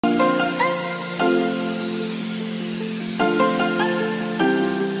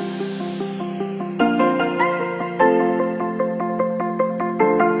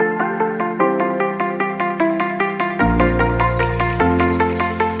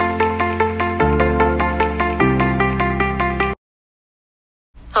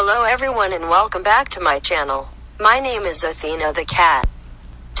Hello everyone and welcome back to my channel. My name is Athena the cat.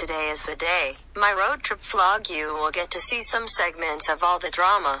 Today is the day. My road trip vlog, you will get to see some segments of all the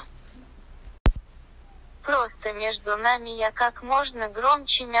drama. Просто между нами я как можно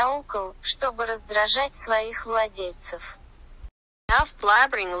громче мяукал, чтобы раздражать своих владельцев. Enough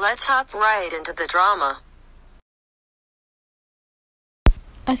blabbering, let's hop right into the drama.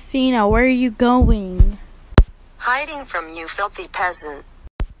 Athena, where are you going? Hiding from you, filthy peasant.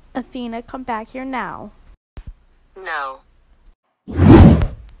 Athena, come back here now. No.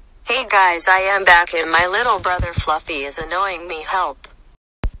 Hey guys, I am back and my little brother Fluffy is annoying me. Help.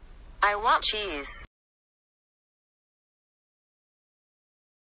 I want cheese.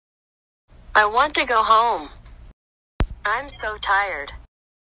 I want to go home. I'm so tired.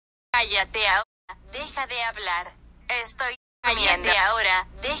 Cállate ahora, deja de hablar. Estoy durmiendo. Cállate ahora,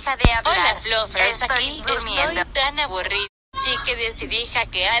 deja de hablar. Hola Fluffers, aquí Estoy durmiendo. estoy tan aburrido, así que decidí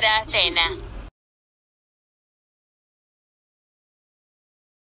hackear a Cena.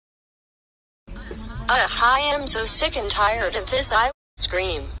 I am so sick and tired of this. I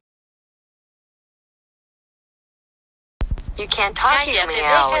scream. You can't talk to Cállate, me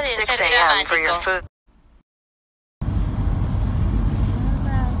now deja at de 6 ser a.m. for your dramático. food.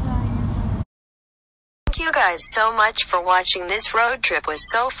 Thank you guys so much for watching. This road trip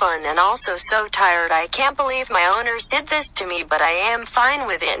was so fun and also so tired. I can't believe my owners did this to me, but I am fine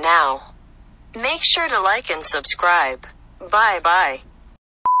with it now. Make sure to like and subscribe. Bye bye.